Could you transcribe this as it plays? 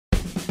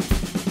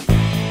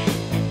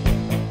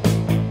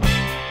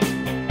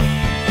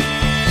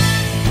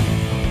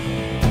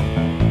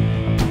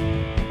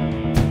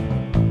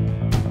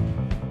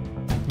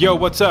Yo,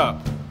 what's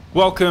up?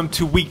 Welcome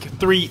to week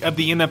 3 of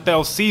the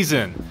NFL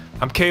season.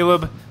 I'm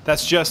Caleb,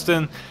 that's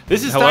Justin.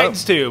 This is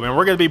Titans Tube, and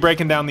we're going to be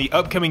breaking down the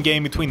upcoming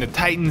game between the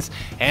Titans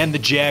and the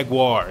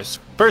Jaguars.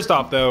 First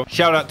off, though,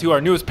 shout out to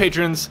our newest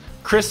patrons,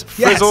 Chris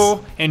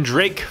Frizzle and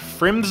Drake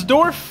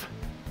Frimsdorf.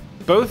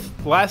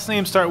 Both last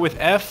names start with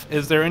F.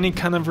 Is there any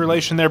kind of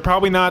relation there?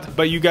 Probably not,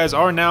 but you guys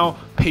are now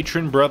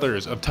patron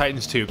brothers of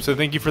Titans Tube, so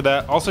thank you for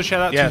that. Also,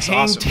 shout out to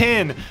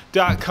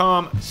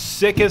Hang10.com,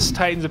 sickest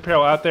Titans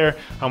Apparel out there.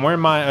 I'm wearing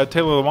my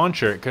Taylor Lewan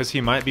shirt because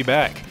he might be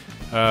back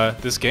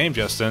this game,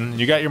 Justin.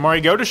 You got your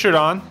Mari Goda shirt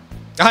on.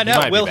 I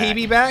know. Will he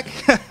be back?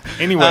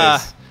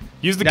 Anyways,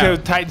 use the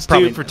code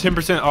TITANSTube for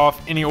 10% off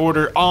any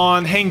order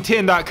on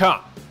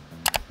Hang10.com.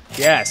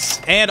 Yes,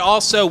 and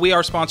also we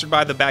are sponsored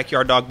by the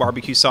Backyard Dog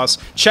BBQ Sauce.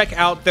 Check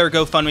out their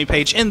GoFundMe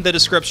page in the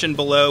description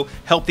below.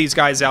 Help these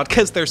guys out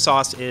because their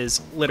sauce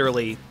is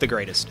literally the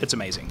greatest. It's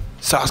amazing.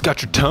 Sauce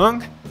got your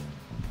tongue?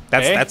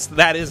 That is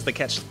the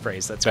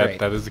catchphrase. That's great.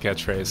 That is the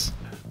catchphrase.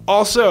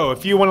 Also,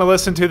 if you want to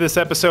listen to this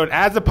episode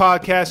as a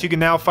podcast, you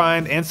can now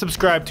find and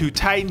subscribe to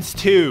Titans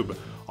Tube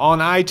on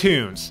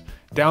iTunes.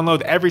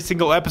 Download every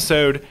single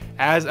episode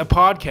as a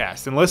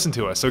podcast and listen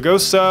to us. So go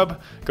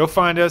sub, go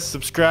find us,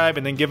 subscribe,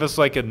 and then give us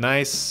like a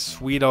nice,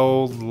 sweet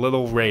old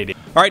little rating.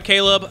 All right,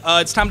 Caleb,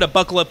 it's time to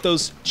buckle up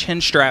those chin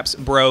straps,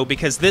 bro,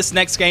 because this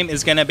next game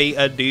is going to be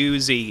a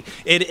doozy.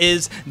 It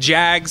is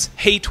Jags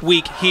hate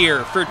week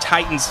here for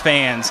Titans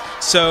fans.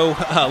 So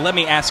let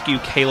me ask you,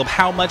 Caleb,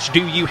 how much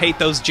do you hate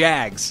those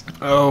Jags?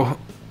 Oh,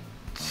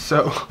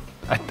 so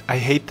I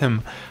hate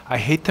them. I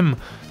hate them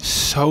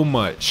so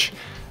much.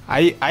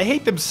 I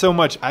hate them so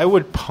much, I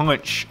would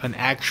punch an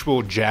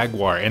actual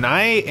jaguar. And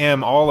I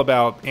am all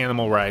about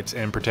animal rights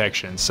and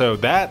protection. So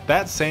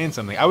that's saying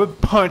something. I would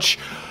punch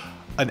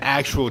an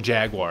actual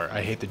jaguar.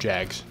 I hate the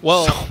Jags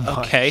so much.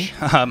 Okay.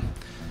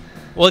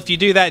 Well, if you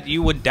do that,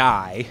 you would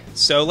die.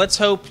 So let's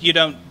hope you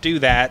don't do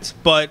that.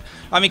 But,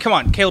 I mean, come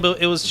on, Caleb,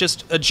 it was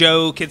just a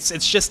joke.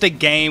 It's just a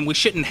game. We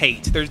shouldn't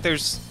hate.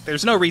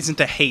 There's no reason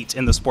to hate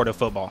in the sport of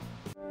football.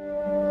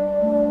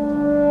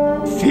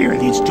 Fear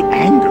leads to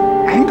anger.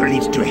 Anger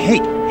leads to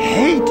hate.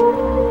 Hate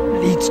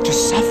leads to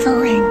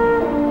suffering.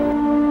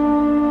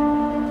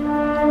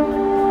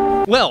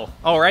 Well,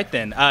 all right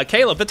then.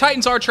 Caleb, the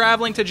Titans are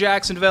traveling to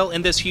Jacksonville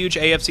in this huge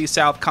AFC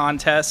South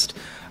contest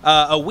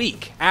a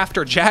week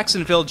after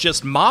Jacksonville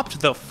just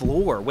mopped the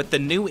floor with the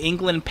New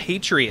England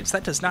Patriots.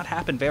 That does not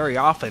happen very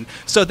often.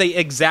 So they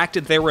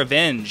exacted their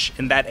revenge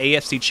in that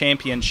AFC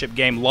Championship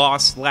game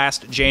loss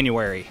last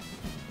January.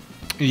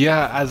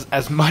 Yeah,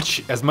 as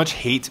much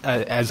hate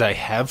as I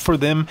have for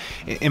them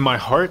in my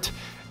heart,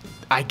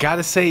 I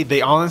gotta say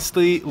they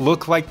honestly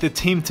look like the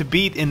team to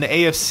beat in the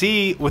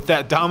AFC with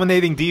that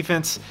dominating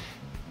defense,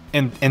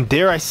 and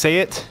dare I say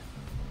it,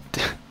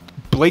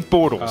 Blake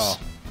Bortles.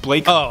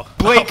 Blake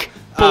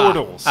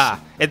Bortles.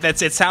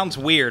 It sounds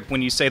weird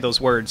when you say those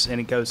words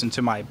and it goes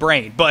into my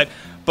brain, but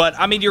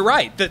I mean you're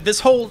right. This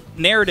whole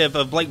narrative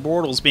of Blake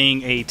Bortles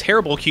being a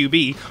terrible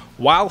QB,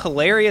 while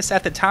hilarious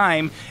at the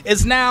time,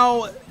 is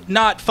now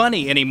not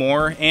funny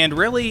anymore and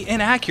really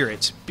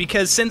inaccurate,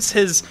 because since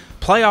his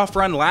playoff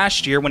run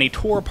last year when he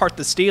tore apart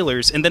the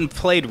Steelers and then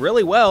played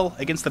really well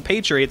against the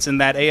Patriots in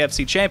that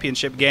AFC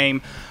Championship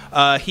game,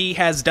 he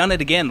has done it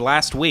again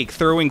last week,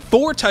 throwing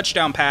 4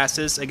 touchdown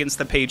passes against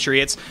the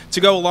Patriots to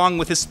go along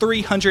with his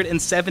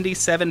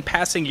 377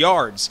 passing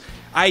yards.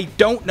 I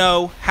don't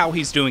know how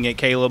he's doing it,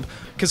 Caleb,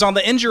 because on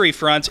the injury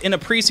front, in a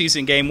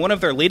preseason game, one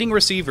of their leading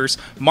receivers,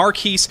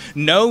 Marquise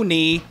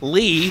No-Knee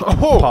Lee,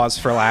 pause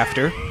for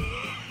laughter,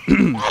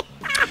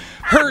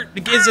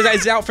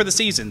 is out for the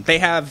season. They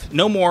have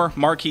no more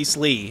Marquise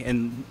Lee,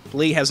 and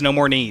Lee has no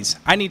more knees.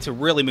 I need to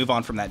really move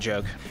on from that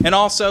joke. And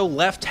also,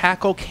 left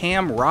tackle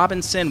Cam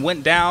Robinson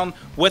went down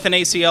with an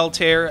ACL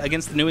tear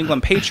against the New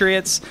England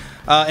Patriots.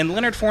 And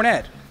Leonard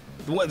Fournette,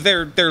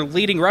 their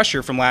leading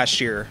rusher from last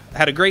year,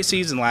 had a great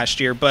season last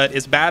year, but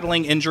is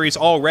battling injuries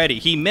already.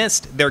 He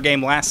missed their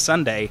game last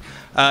Sunday.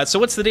 So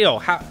what's the deal?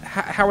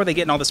 How are they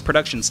getting all this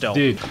production still?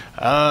 Dude,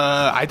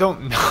 I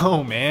don't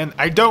know, man.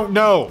 I don't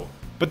know.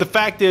 But the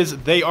fact is,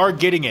 they are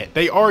getting it.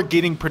 They are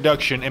getting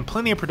production, and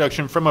plenty of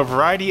production, from a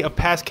variety of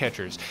pass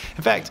catchers.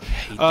 In fact,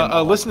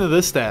 listen to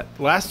this stat.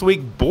 Last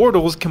week,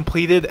 Bortles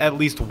completed at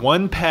least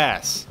one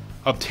pass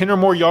of 10 or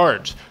more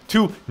yards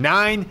to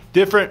 9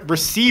 different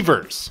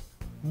receivers.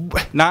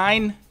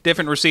 9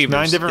 different receivers.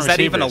 9 different Is receivers. that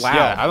even allowed?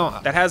 Yeah,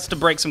 that has to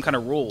break some kind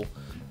of rule.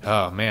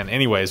 Oh, man.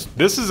 Anyways,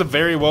 this is a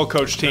very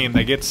well-coached team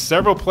that gets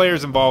several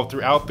players involved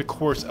throughout the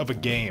course of a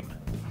game.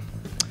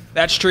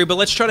 That's true, but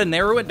let's try to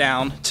narrow it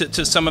down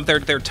to some of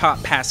their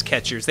top pass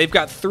catchers. They've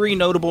got 3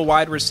 notable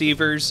wide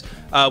receivers.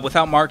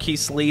 Without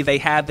Marquise Lee, they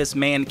have this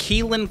man,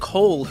 Keelan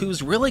Cole,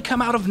 who's really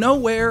come out of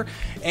nowhere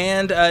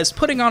and is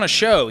putting on a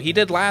show. He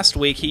did last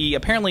week. He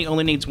apparently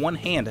only needs one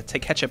hand to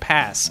catch a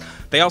pass.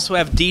 They also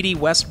have Dede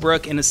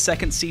Westbrook in his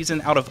 2nd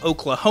season out of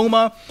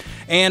Oklahoma,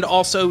 and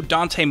also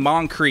Dante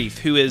Moncrief,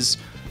 who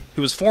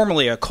who was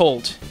formerly a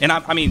Colt. And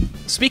I mean,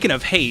 speaking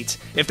of hate,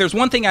 if there's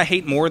one thing I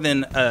hate more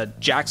than a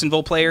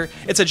Jacksonville player,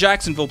 it's a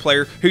Jacksonville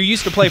player who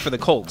used to play for the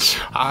Colts.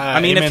 I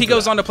mean, if he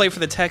goes on to play for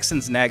the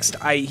Texans next,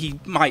 he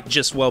might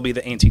just well be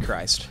the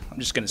Antichrist. I'm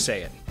just going to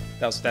say it.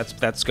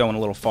 That's going a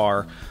little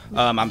far.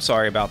 I'm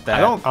sorry about that.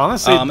 I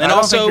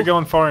don't think you're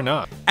going far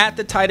enough. At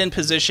the tight end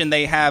position,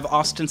 they have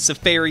Austin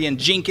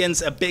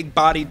Seferian-Jenkins, a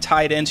big-bodied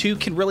tight end who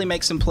can really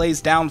make some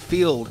plays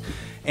downfield.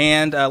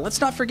 And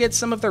let's not forget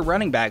some of their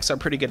running backs are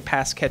pretty good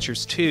pass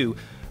catchers too.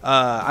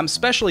 I'm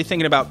especially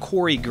thinking about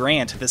Corey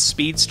Grant, the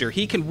speedster.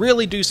 He can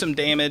really do some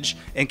damage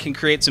and can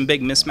create some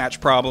big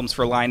mismatch problems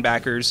for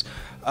linebackers.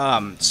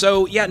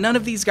 So yeah, none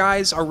of these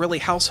guys are really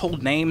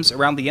household names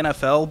around the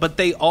NFL, but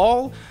they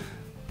all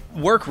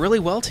work really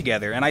well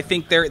together, and I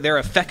think their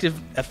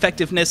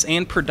effectiveness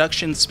and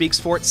production speaks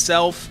for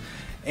itself.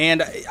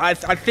 And I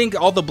think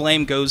all the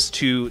blame goes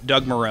to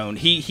Doug Marrone.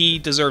 He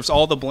deserves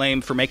all the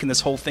blame for making this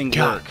whole thing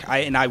work.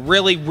 I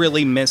really,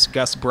 really miss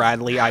Gus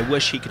Bradley. I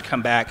wish he could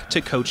come back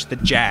to coach the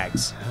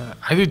Jags.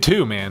 I do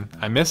too, man.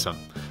 I miss him.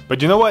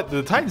 But you know what?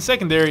 The Titans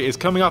secondary is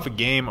coming off a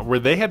game where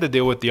they had to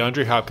deal with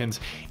DeAndre Hopkins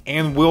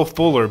and Will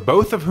Fuller,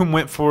 both of whom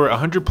went for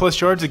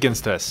 100+ yards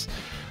against us.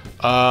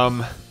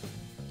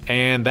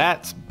 And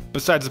that's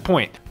besides the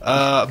point.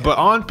 But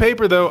on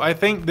paper, though, I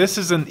think this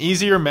is an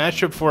easier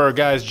matchup for our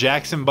guys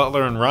Jackson,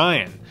 Butler, and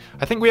Ryan.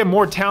 I think we have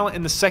more talent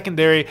in the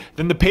secondary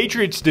than the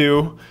Patriots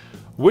do,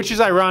 which is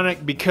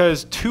ironic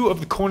because 2 of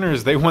the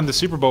corners they won the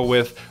Super Bowl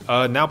with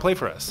now play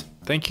for us.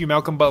 Thank you,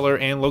 Malcolm Butler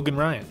and Logan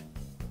Ryan.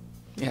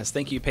 Yes,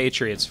 thank you,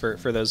 Patriots, for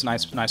those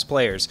nice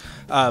players.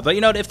 But, you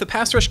know, if the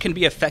pass rush can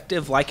be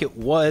effective like it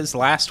was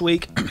last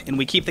week, and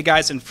we keep the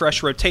guys in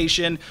fresh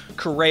rotation,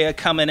 Correa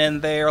coming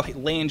in there,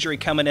 Landry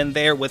coming in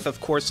there with,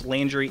 of course,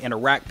 Landry and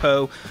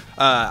Arakpo,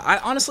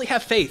 I honestly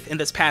have faith in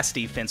this pass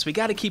defense. We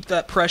got to keep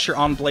that pressure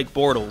on Blake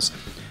Bortles.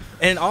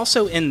 And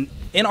also in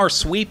our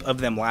sweep of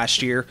them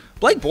last year,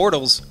 Blake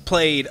Bortles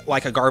played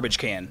like a garbage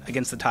can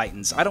against the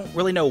Titans. I don't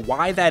really know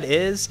why that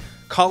is.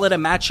 Call it a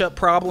matchup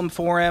problem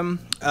for him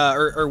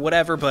or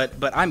whatever, but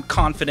I'm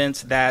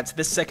confident that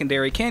this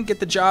secondary can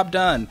get the job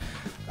done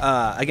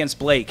against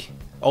Blake.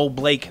 Old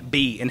Blake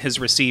B and his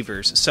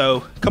receivers.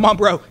 So, come on,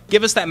 bro.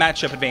 Give us that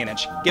matchup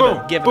advantage. Give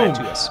that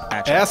to us.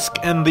 Matchup. Ask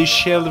and they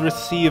shall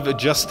receive,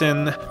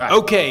 Justin. Right.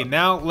 Okay,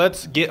 now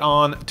let's get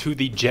on to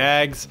the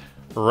Jags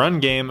run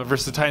game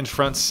versus the Titans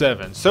front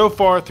 7. So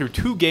far through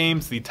 2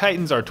 games, the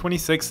Titans are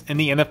 26th in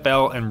the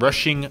NFL in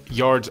rushing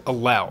yards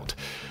allowed.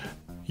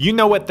 You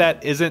know what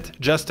that isn't,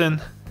 Justin?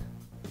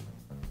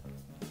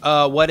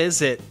 What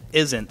is it?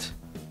 Isn't?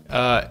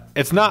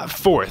 It's not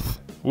 4th,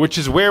 which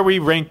is where we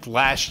ranked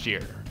last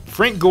year.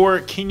 Frank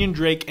Gore, Kenyon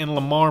Drake, and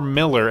Lamar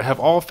Miller have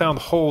all found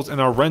holes in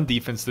our run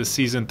defense this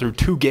season through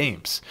 2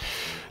 games.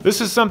 This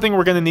is something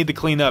we're going to need to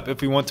clean up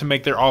if we want to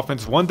make their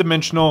offense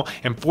one-dimensional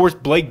and force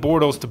Blake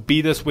Bortles to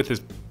beat us with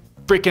his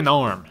freaking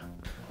arm.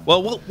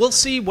 Well, we'll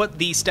see what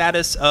the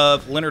status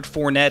of Leonard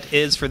Fournette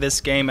is for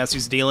this game as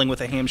he's dealing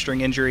with a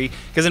hamstring injury.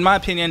 Because in my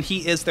opinion,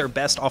 he is their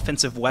best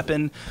offensive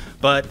weapon.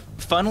 But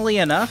funnily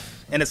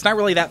enough, and it's not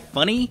really that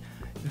funny,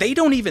 they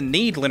don't even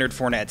need Leonard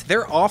Fournette.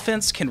 Their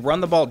offense can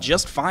run the ball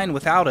just fine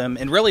without him.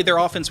 And really, their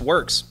offense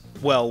works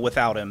well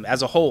without him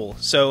as a whole.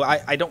 So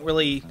I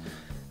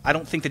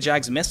don't think the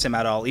Jags miss him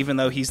at all, even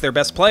though he's their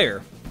best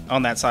player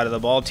on that side of the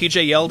ball.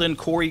 TJ Yeldon,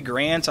 Corey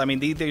Grant, I mean,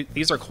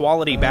 these are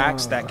quality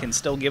backs that can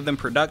still give them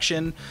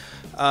production.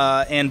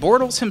 And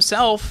Bortles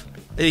himself,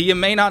 you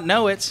may not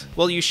know it.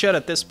 Well, you should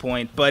at this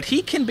point, but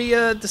he can be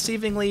a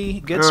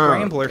deceivingly good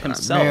scrambler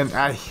himself.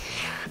 Man,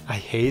 I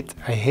hate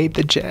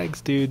the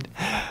Jags, dude.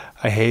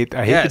 I hate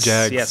the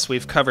Jags. Yes,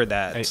 we've covered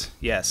that.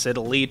 Yes,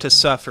 it'll lead to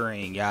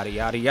suffering, yada,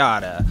 yada,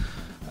 yada.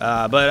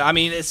 But, I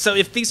mean, so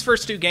if these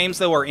first 2 games,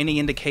 though, are any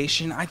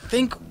indication, I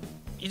think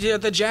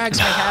the Jags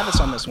may have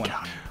us on this one.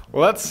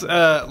 Well,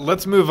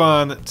 let's move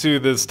on to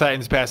this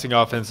Titans passing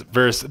offense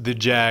versus the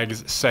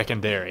Jags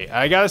secondary.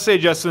 I gotta say,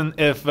 Justin,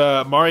 if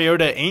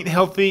Mariota ain't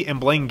healthy and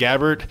Blaine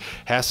Gabbert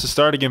has to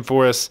start again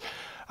for us,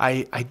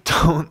 I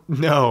don't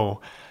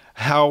know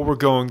how we're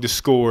going to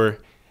score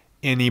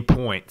any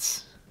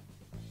points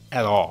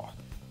at all.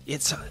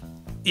 It's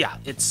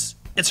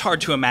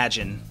hard to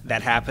imagine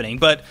that happening.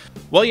 But,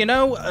 well, you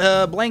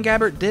know, Blaine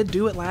Gabbert did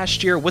do it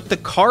last year with the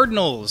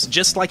Cardinals,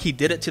 just like he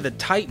did it to the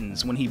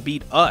Titans when he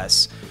beat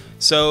us.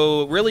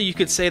 So, really, you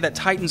could say that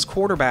Titans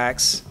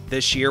quarterbacks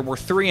this year were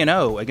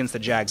 3-0 against the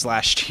Jags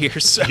last year.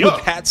 So,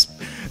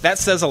 that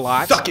says a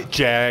lot. Suck it,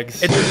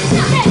 Jags. It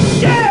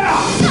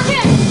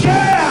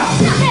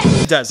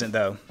doesn't,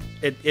 though.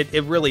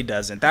 It really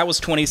doesn't. That was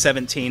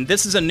 2017.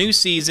 This is a new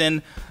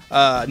season,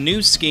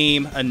 new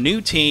scheme, a new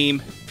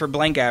team for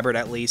Blaine Gabbert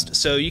at least.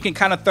 So you can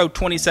kind of throw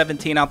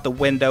 2017 out the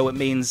window. It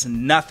means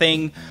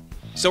nothing.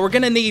 So we're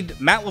going to need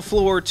Matt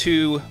LaFleur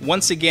to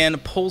once again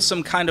pull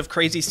some kind of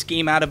crazy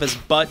scheme out of his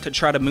butt to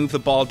try to move the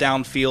ball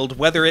downfield,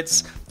 whether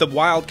it's the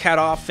Wildcat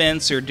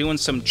offense or doing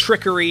some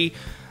trickery,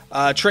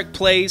 trick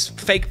plays,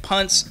 fake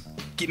punts.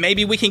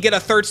 Maybe we can get a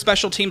third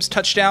special teams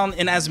touchdown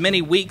in as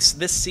many weeks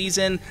this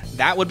season.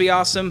 That would be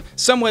awesome.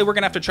 Some way we're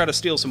going to have to try to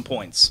steal some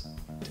points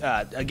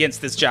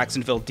against this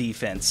Jacksonville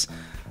defense.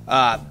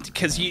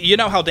 Because you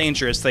know how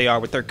dangerous they are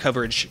with their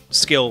coverage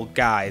skill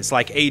guys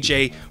like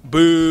AJ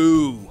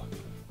Boo.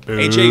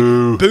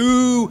 AJ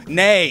Boo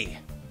Nay.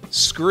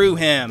 Screw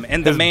him.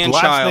 And the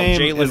man-child,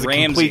 Jalen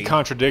Ramsey. Complete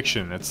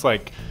contradiction. It's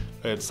like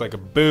a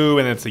boo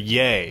and it's a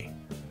yay.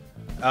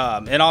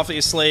 And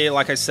obviously,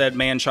 like I said,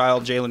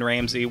 man-child, Jalen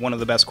Ramsey, one of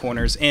the best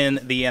corners in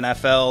the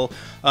NFL.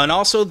 And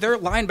also, their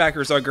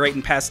linebackers are great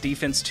in pass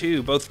defense,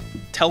 too. Both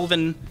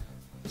Telvin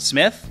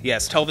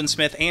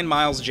Smith and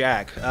Miles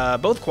Jack.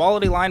 Both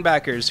quality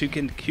linebackers who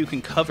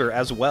can cover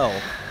as well.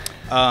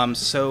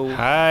 So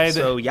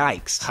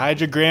yikes. Hide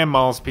your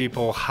grandmas,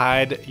 people.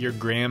 Hide your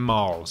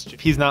grandmas.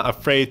 He's not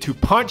afraid to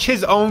punch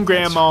his own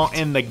grandma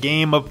in the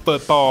game of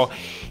football.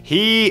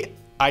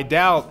 I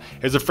doubt,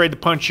 is afraid to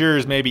punch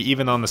yours, maybe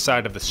even on the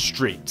side of the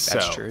street.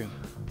 That's true.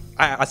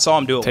 I saw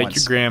him do it once. Take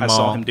your grandma. I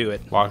saw him do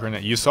it. Walk her in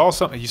it. You saw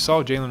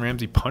Jalen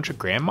Ramsey punch a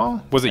grandma?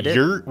 Was it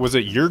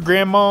your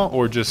grandma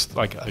or just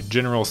like a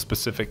general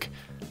specific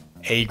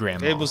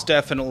grandma? It was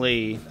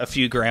definitely a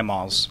few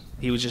grandmas.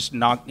 He was just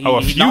knocked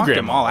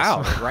them all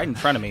out right in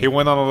front of me. He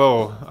went on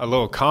a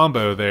little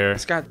combo there.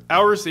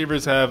 Our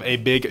receivers have a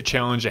big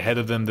challenge ahead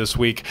of them this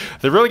week.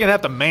 They're really going to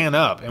have to man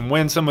up and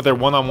win some of their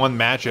one-on-one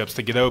matchups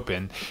to get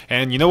open.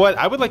 And you know what?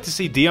 I would like to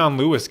see Dion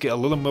Lewis get a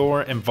little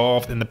more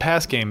involved in the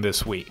pass game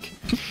this week.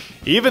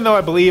 Even though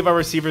I believe our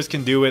receivers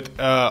can do it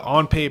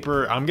on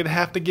paper, I'm going to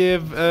have to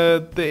give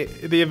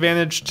the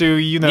advantage to,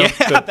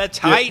 the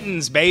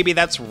Titans, baby.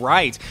 That's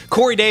right.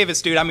 Corey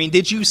Davis, dude. I mean,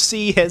 did you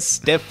see his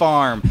stiff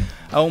arm?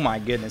 Oh, my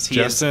goodness. He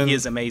is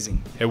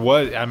amazing.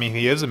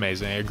 He is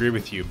amazing. I agree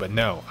with you. But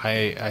no,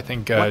 I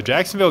think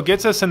Jacksonville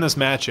gets us in this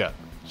matchup.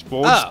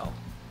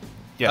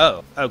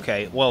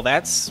 Okay. Well,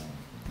 that's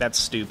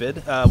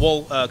stupid.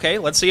 Okay,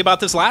 let's see about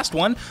this last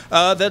one.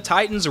 The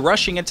Titans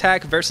rushing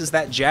attack versus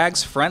that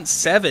Jags front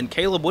seven.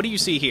 Caleb, what do you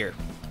see here?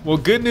 Well,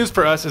 good news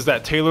for us is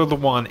that Taylor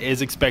Lewan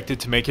is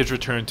expected to make his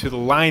return to the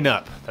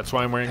lineup. That's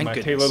why I'm wearing my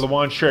Taylor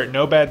Lewan shirt.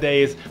 No bad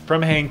days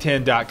from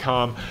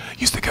hang10.com.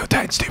 Use the code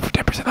Titans2 for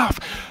 10% off.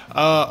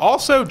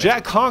 Also,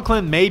 Jack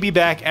Conklin may be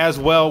back as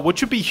well, which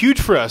would be huge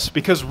for us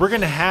because we're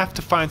going to have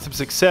to find some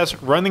success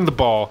running the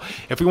ball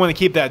if we want to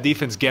keep that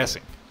defense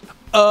guessing.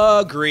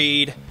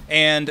 Agreed.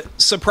 And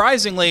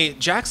surprisingly,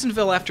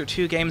 Jacksonville after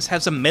 2 games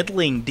has a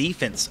middling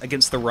defense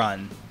against the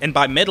run. And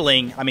by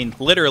middling, I mean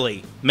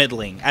literally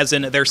middling, as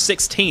in they're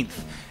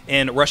 16th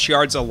in rush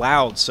yards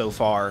allowed so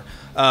far,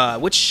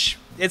 which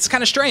it's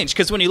kind of strange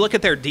because when you look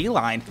at their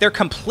D-line, they're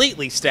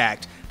completely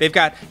stacked. They've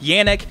got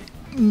Yannick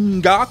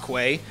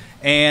Ngakoue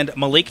and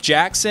Malik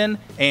Jackson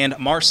and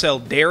Marcel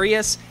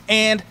Darius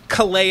and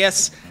Calais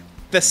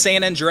the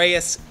San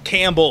Andreas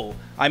Campbell.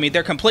 I mean,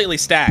 they're completely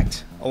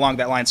stacked along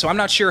that line. So I'm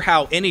not sure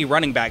how any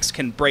running backs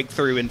can break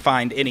through and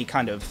find any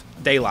kind of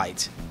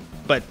daylight.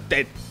 But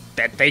they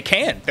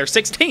can. They're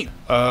 16th.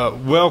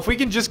 Well, if we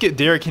can just get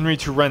Derrick Henry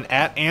to run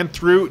at and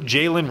through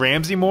Jalen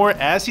Ramsey more,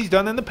 as he's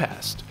done in the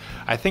past,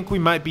 I think we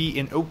might be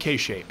in okay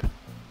shape.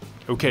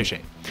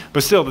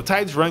 But still, the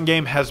Titans' run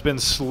game has been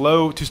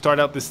slow to start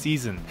out this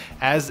season,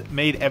 as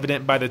made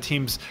evident by the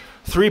team's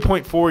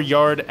 3.4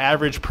 yard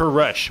average per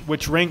rush,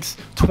 which ranks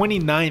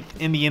 29th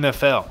in the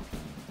NFL.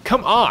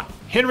 Come on,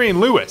 Henry and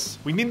Lewis.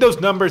 We need those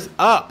numbers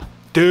up.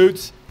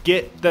 Dudes,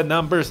 get the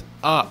numbers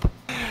up.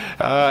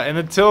 And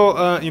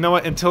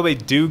until they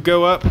do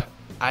go up,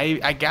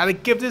 I got to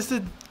give this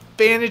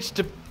advantage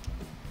to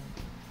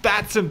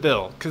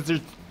Batsonville because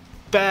they're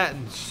fat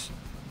and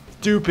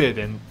stupid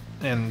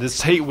and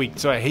this hate week.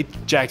 So I hate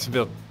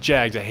Jacksonville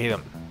Jags. I hate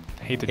them.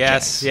 I hate the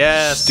Jags.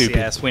 Stupid.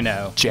 Yes, we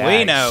know. Jags,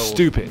 we know.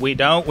 Stupid. We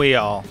don't. We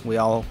all.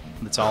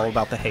 It's all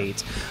about the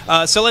hate.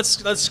 So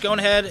let's go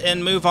ahead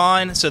and move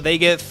on. So they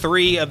get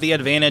 3 of the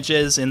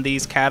advantages in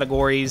these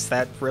categories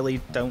that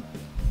really don't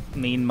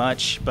mean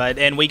much,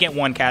 and we get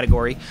 1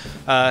 category.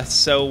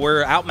 So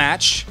we're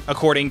outmatched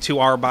according to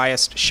our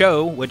biased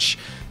show, which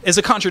is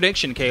a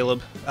contradiction,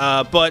 Caleb.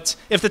 But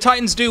if the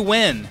Titans do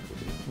win,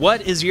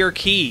 what is your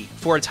key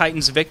for a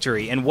Titans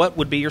victory, and what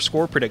would be your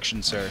score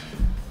prediction, sir?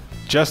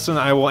 Justin,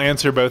 I will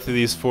answer both of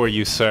these for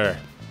you, sir.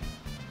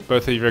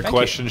 Both of your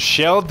questions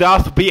shall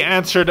doth be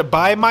answered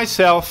by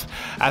myself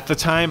at the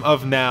time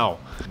of now.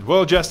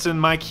 Well, Justin,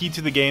 my key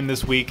to the game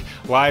this week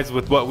lies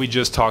with what we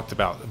just talked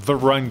about, the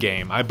run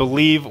game. I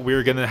believe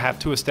we're going to have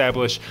to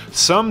establish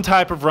some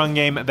type of run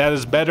game that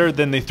is better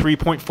than the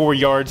 3.4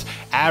 yards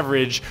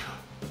average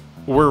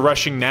we're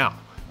rushing now.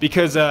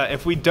 Because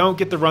if we don't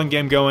get the run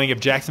game going, if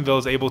Jacksonville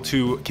is able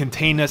to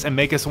contain us and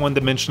make us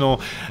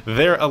one-dimensional,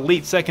 their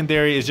elite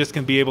secondary is just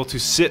going to be able to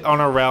sit on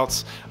our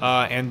routes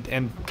and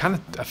kind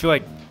of, I feel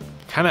like,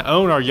 kind of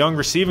own our young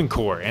receiving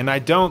core. And I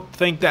don't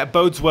think that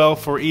bodes well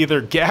for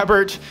either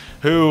Gabbert,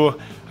 who,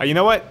 you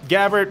know what,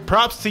 Gabbert,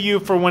 props to you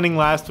for winning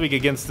last week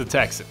against the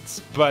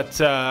Texans.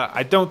 But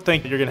I don't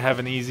think you're going to have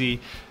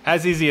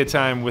as easy a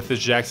time with this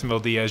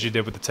Jacksonville D as you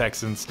did with the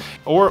Texans.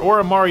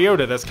 Or a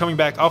Mariota that's coming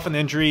back off an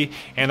injury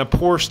and a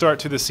poor start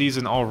to the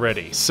season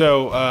already.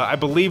 So I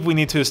believe we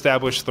need to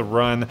establish the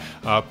run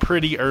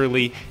pretty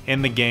early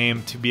in the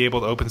game to be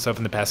able to open stuff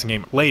in the passing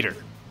game later.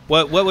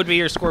 What would be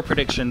your score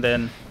prediction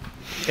then?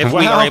 If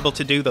we are able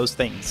to do those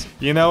things.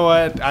 You know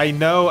what? I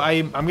know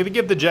I'm going to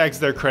give the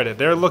Jags their credit.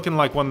 They're looking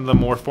like one of the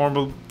more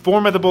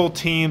formidable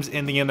teams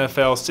in the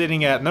NFL,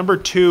 sitting at number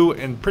 2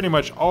 in pretty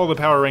much all the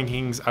power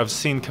rankings I've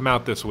seen come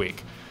out this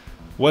week.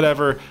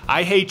 Whatever.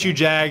 I hate you,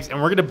 Jags,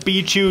 and we're going to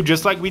beat you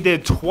just like we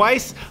did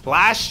twice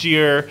last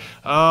year.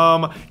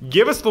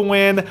 Give us the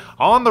win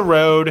on the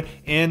road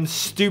in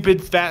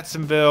stupid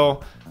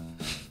Fatsonville.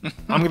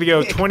 I'm going to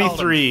go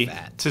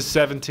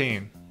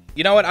 23-17.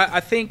 You know what?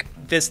 I think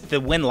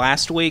the win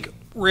last week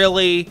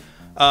really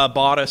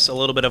bought us a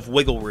little bit of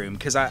wiggle room,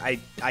 because I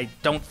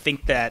don't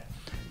think that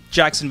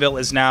Jacksonville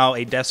is now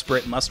a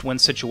desperate must-win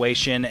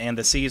situation, and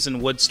the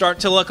season would start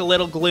to look a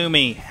little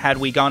gloomy had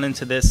we gone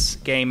into this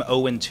game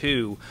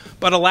 0-2.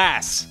 But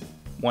alas,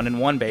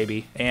 1-1,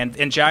 baby. And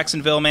in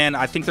Jacksonville, man,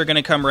 I think they're going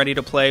to come ready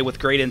to play with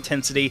great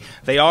intensity.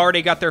 They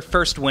already got their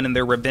first win in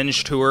their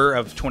revenge tour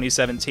of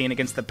 2017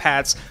 against the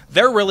Pats.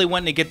 They're really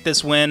wanting to get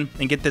this win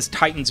and get this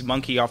Titans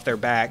monkey off their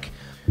back.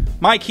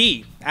 My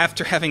key,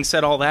 after having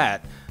said all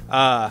that,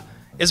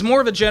 is more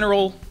of a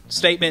general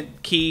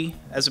statement key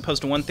as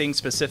opposed to one thing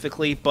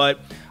specifically, but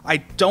I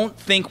don't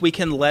think we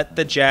can let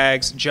the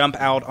Jags jump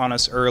out on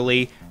us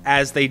early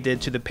as they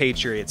did to the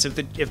Patriots.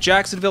 If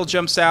Jacksonville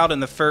jumps out in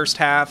the first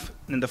half,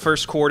 in the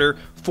first quarter,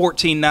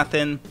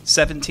 14-0,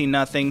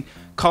 17-0,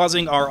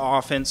 causing our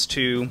offense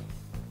to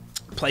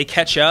play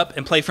catch up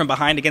and play from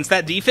behind against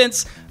that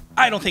defense,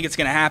 I don't think it's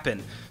going to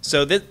happen.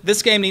 So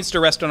this game needs to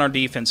rest on our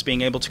defense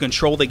being able to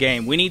control the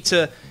game. We need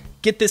to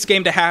get this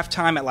game to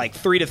halftime at like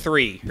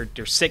 3-3 or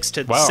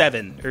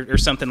 6-7 or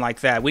something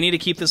like that. We need to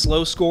keep this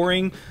low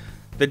scoring.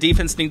 The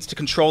defense needs to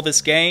control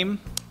this game,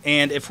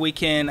 and if we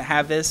can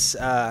have this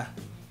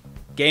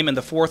game in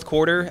the fourth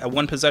quarter, a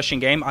one-possession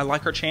game, I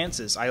like our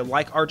chances. I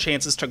like our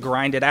chances to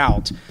grind it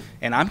out,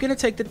 and I'm going to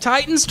take the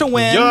Titans to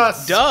win.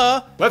 Yes!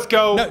 Duh. Let's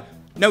go.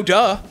 No,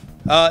 duh.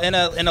 In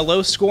a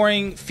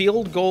low-scoring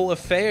field goal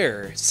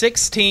affair,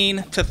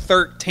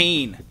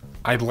 16-13.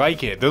 I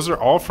like it. Those are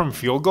all from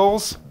field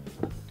goals?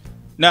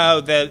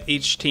 No, that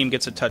each team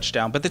gets a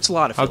touchdown, but it's a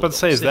lot of field goals. I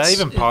was about to say, is that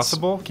even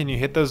possible? Can you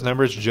hit those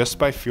numbers just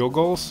by field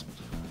goals?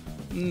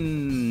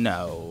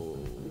 No.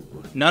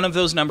 None of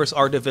those numbers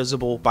are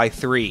divisible by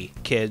 3,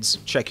 kids.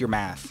 Check your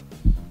math.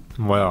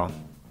 Well,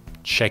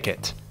 check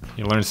it.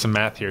 You learned some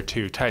math here,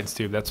 too. Titans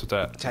Tube, that's what's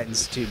up.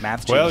 Titans Tube,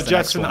 math tube. Well,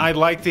 Justin, I'd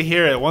like to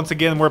hear it. Once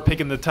again, we're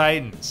picking the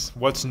Titans.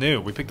 What's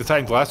new? We picked the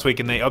Titans last week,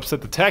 and they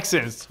upset the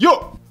Texans.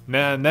 Yo!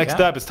 Now, next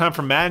up, it's time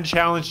for Madden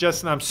Challenge,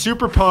 Justin. I'm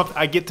super pumped.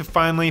 I get to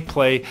finally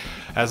play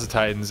as the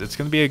Titans. It's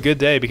going to be a good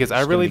day because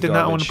I really did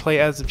not want to play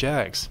as the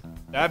Jags.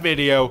 That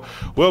video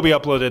will be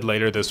uploaded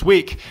later this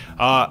week.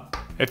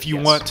 If you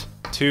want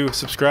to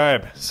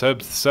subscribe,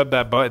 sub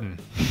that button.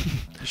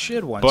 You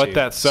should want but to.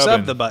 That subbing.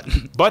 Sub the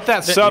button. But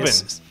that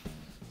subbing.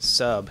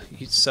 Sub.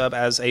 You sub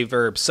as a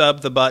verb.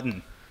 Sub the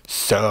button.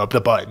 Sub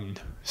the button.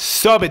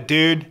 Sub it,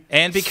 dude.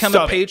 And become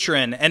a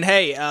patron. And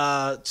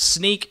hey,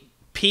 sneak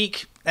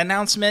peek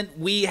announcement,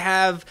 we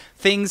have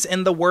things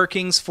in the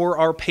workings for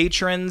our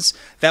patrons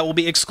that will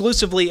be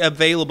exclusively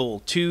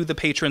available to the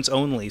patrons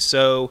only.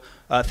 So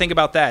think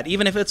about that.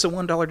 Even if it's a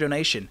 $1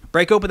 donation,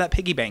 break open that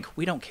piggy bank.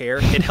 We don't care.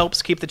 It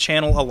helps keep the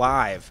channel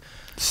alive.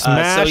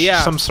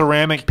 Smash some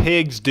ceramic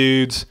pigs,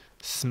 dudes.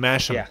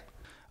 Smash them.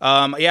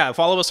 Yeah,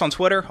 follow us on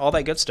Twitter, all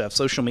that good stuff,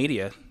 social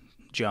media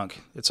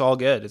junk. It's all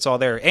good. It's all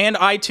there. And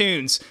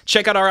iTunes.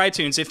 Check out our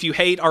iTunes. If you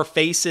hate our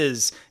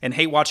faces and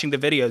hate watching the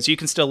videos, you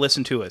can still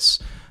listen to us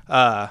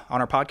on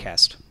our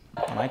podcast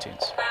on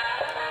iTunes.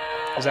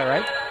 Is that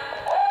right?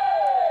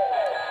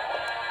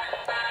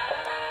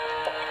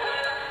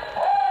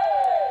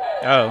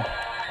 Oh.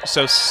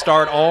 So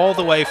start all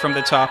the way from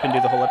the top and do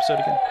the whole episode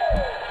again?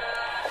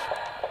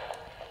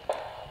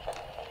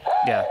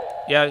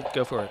 Yeah,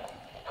 go for it.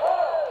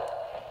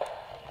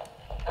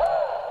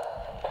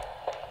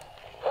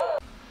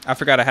 I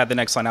forgot I had the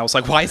next line. I was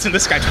like, why isn't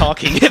this guy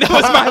talking? It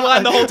was my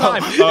line the whole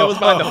time. It was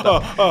mine the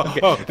whole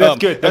time. That's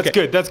good. That's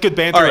good. That's good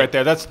banter right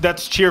there.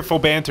 That's cheerful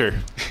banter.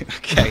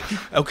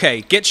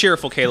 Okay. Get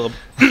cheerful, Caleb.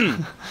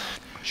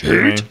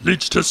 Hate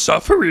leads to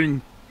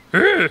suffering.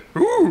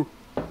 Ooh.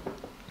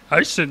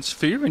 I sense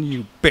fear in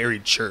you,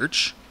 buried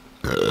church.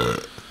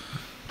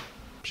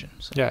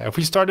 Yeah, if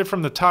we started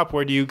from the top,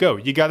 where do you go?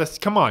 You gotta,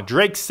 come on,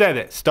 Drake said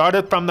it.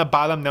 Started from the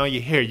bottom, now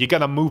you're here. You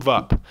gotta move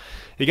up.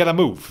 You gotta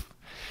move.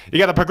 You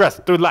gotta progress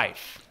through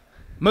life.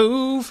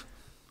 Move.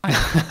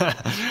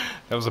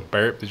 That was a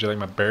burp. Did you like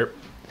my burp?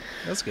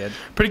 That's good.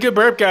 Pretty good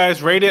burp,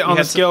 guys. Rate it on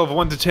a scale of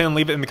 1 to 10.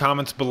 Leave it in the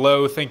comments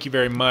below. Thank you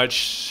very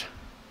much.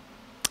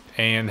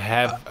 And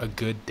have a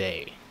good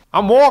day.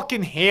 I'm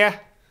walking here.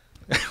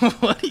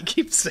 Why do you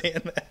keep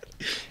saying that?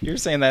 You were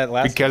saying that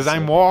last Because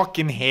episode. I'm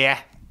walking here.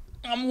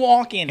 I'm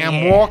walking here.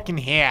 I'm walking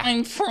here.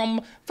 I'm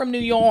from New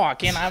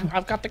York, and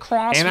I've got the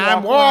crosswalk And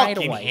I'm right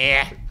walking away.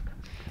 here.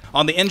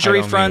 On the injury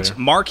I don't front, either.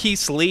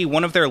 Marquise Lee,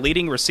 one of their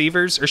leading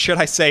receivers, or should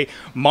I say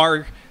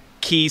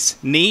Marquise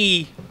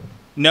Lee,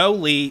 no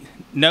Lee.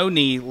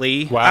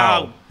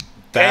 Wow. Oh,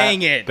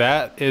 dang it.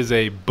 That is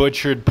a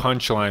butchered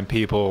punchline,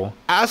 people.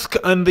 Ask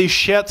and they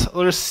shall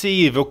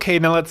receive. Okay,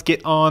 now let's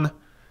get on.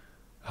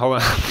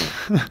 Hold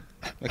on.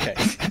 Okay.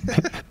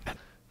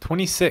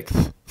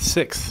 26th.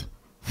 6th.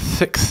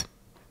 6th.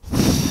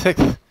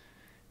 6th.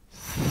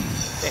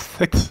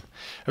 6th.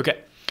 Okay.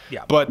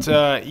 Yeah. But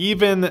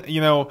even,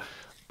 you know,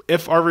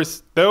 if our...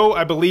 though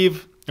I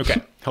believe...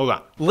 Okay, hold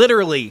on.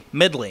 Literally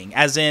middling,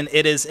 as in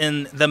it is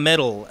in the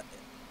middle.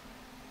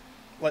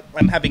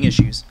 I'm having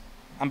issues.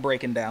 I'm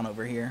breaking down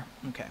over here.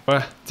 Okay.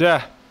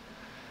 Yeah.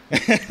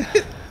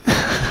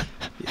 I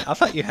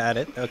thought you had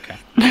it. Okay.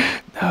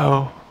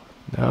 No.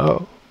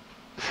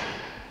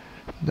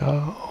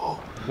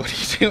 What are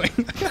you doing?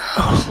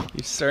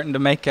 You starting to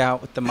make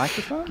out with the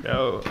microphone?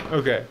 No.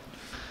 Okay.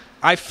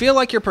 I feel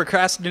like you're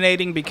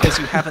procrastinating because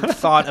you haven't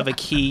thought of a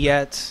key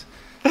yet.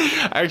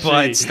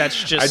 Actually, But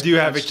that's just- I do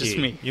have a that's key. just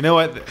me. You know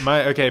what?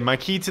 My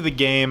key to the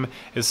game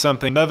is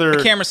something. Another.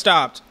 The camera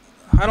stopped.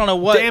 I don't know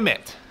what. Damn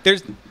it!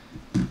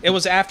 It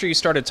was after you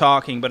started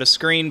talking, but a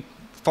screen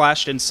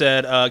flashed and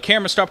said,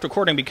 camera stopped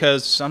recording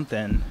because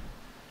something.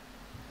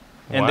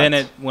 And then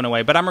What? it went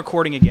away. But I'm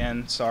recording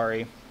again.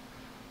 Sorry.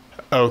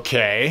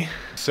 Okay.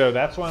 So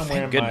that's why I'm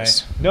wearing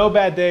goodness. my No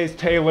Bad Days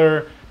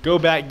Taylor. Go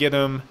back, get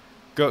him.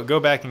 Go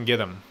back and get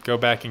him. Go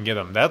back and get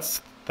him.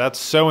 That's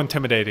so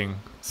intimidating.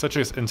 Such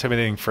an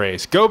intimidating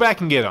phrase. Go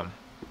back and get him.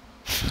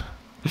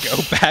 Go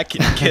back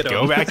and get him.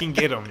 Go back and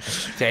get him.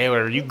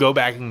 Taylor, you go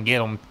back and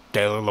get him.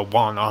 Taylor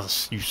LeBron, oh,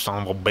 you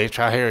son of a bitch.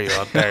 I hear you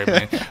out there,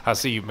 man. I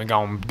see you been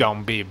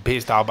gonna be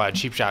pissed off by a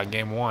cheap shot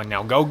game 1.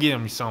 Now go get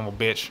him, you son of a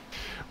bitch.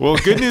 Well,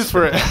 good news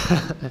for it.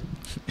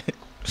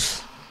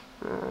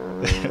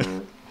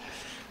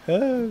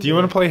 Do you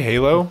want to play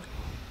Halo?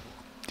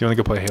 Do you want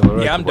to go play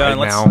Halo? Yeah, I'm right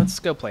done. now? Let's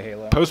go play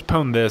Halo.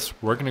 Postpone this.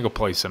 We're gonna go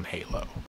play some Halo.